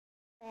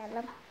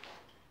koyalım.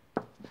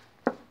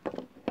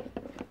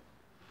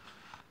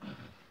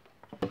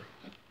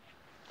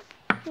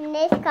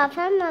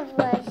 Nescafe'm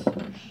hazır.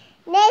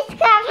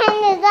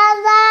 Nescafe'niz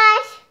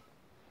hazır.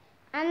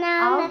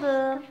 Anne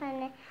Aldım.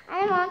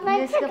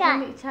 Anne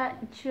Nescafe'mi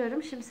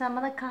içiyorum. Şimdi sen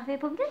bana kahve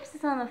yapabilir misin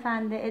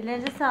hanımefendi?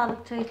 Ellerinize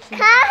sağlık çay için.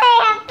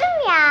 kahve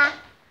yaptım ya.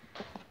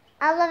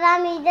 Abla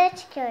ben video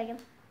çıkıyorum.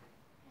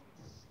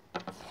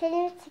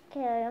 Film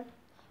çıkıyorum.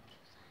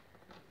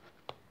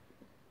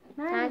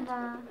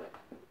 Merhaba.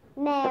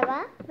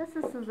 Merhaba.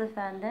 Nasılsınız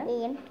efendim?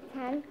 İyiyim.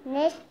 Sen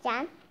ne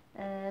içeceksin?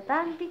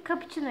 Ben bir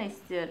cappuccino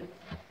istiyorum.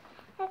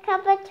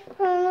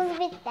 Kapatımız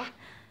bitti.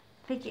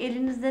 Peki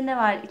elinizde ne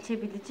var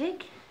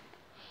içebilecek?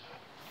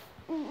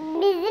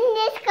 Bizim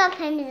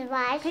Nescafe'miz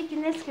var.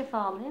 Peki Nescafe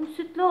alayım.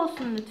 Sütlü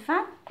olsun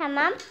lütfen.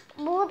 Tamam.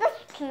 Burada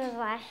sütümüz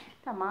var.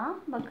 Tamam.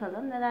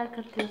 Bakalım neler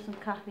katıyorsun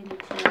kahvenin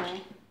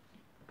içine.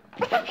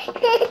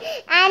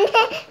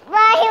 Anne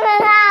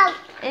bayımını al.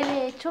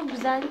 Evet, çok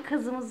güzel bir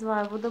kazımız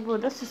var.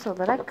 Burada süs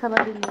olarak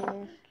kalabilir.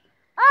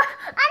 Oh,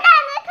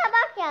 anne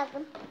tabak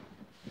yazdım.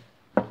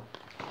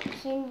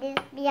 Şimdi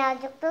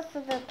birazcık da su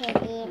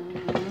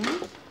dökelim.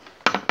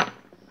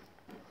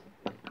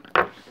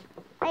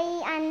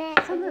 Ay anne.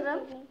 Sanırım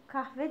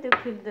kahve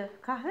döküldü.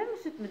 Kahve mi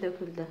süt mü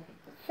döküldü?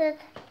 Süt.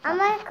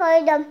 Ama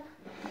koydum.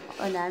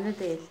 Önemli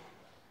değil.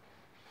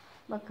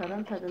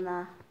 Bakalım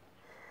tadına.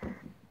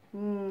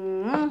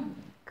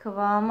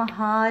 Kıvamı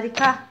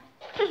harika.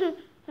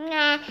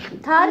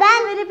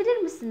 Tarifini verebilir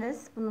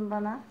misiniz bunun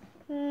bana?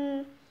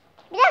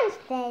 Biliyor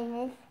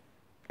musunuz?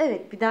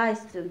 Evet, bir daha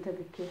istiyorum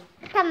tabii ki.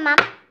 Tamam.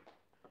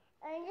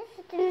 Önce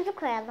sütümüzü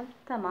koyalım.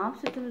 Tamam,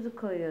 sütümüzü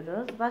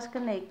koyuyoruz. Başka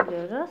ne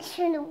ekliyoruz?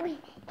 Şimdi bu.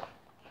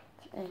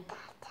 Evet.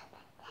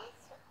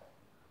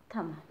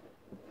 Tamam.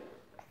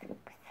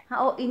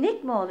 Ha, o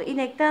inek mi oldu?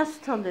 İnekten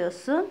süt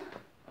alıyorsun.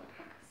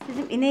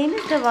 Bizim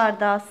ineğimiz de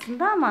vardı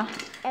aslında ama.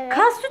 Evet.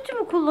 Kas sütü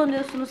mü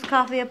kullanıyorsunuz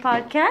kahve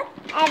yaparken?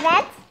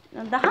 Evet.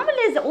 Daha mı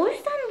lezzetli? O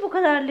yüzden mi bu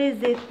kadar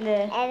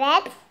lezzetli?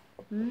 Evet.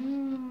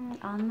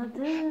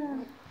 Anladım.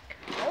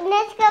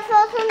 Nescafe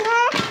olsun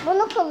da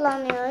bunu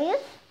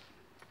kullanıyoruz.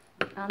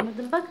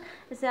 Anladım. Bak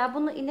mesela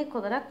bunu inek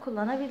olarak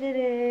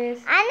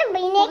kullanabiliriz. Anne bu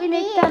inek Bu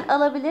inekten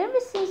alabilir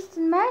misin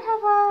sütün?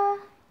 Merhaba.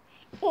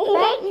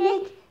 Ben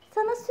inek.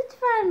 Sana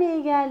süt vermeye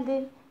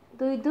geldim.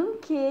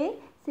 Duydum ki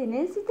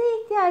senin süte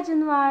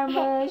ihtiyacın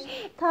varmış.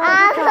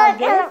 Taze sana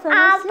süt yapacağım.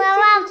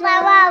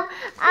 Tamam.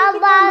 Peki,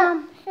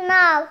 tamam. Şunu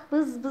al.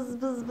 Bız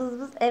bız bız bız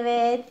bız.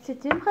 Evet,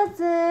 sütüm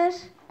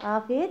hazır.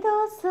 Afiyet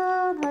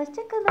olsun.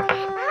 Hoşçakalın.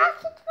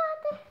 Süt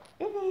vardı.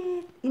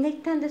 Evet,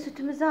 inekten de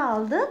sütümüzü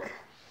aldık.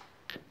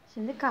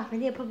 Şimdi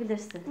kahveni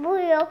yapabilirsin.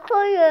 Buraya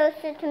koyuyoruz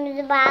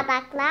sütümüzü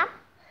bardakla.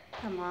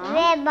 Tamam.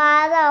 Ve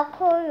bardağa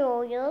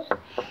koyuyoruz.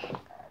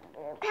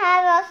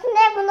 Kahve olsun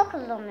diye bunu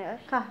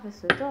kullanıyoruz. Kahve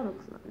suyu da onu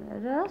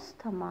kullanıyoruz.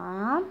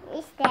 Tamam.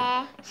 İşte.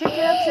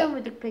 Şeker atıyor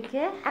muyduk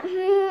peki?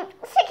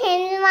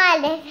 Şekerimiz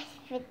maalesef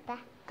bitti.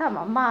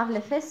 Tamam,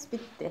 mahlefes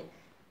bitti.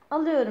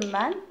 Alıyorum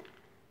ben.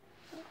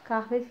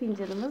 Kahve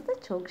fincanımız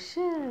da çok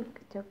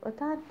şık. Çok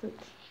otantik.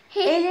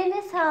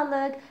 Ellerine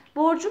sağlık.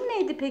 Borcum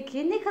neydi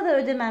peki? Ne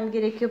kadar ödemem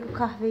gerekiyor bu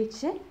kahve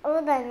için? O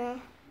da ne?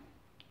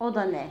 O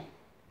da ne?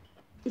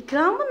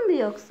 İkramın mı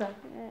yoksa?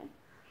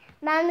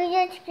 Ben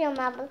video çıkıyorum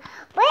abla.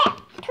 Bu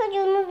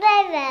çocuğumuza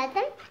ev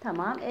verdim.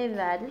 Tamam, ev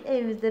verdin.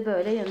 Evimizde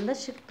böyle yanında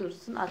şık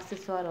dursun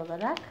aksesuar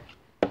olarak.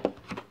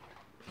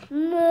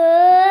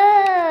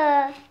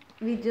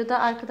 Videoda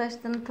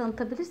arkadaşlarını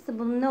tanıtabilirsin.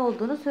 Bunun ne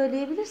olduğunu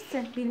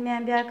söyleyebilirsin.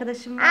 Bilmeyen bir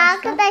arkadaşım varsa.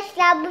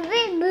 Arkadaşlar bu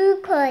bir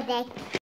büyük ördek.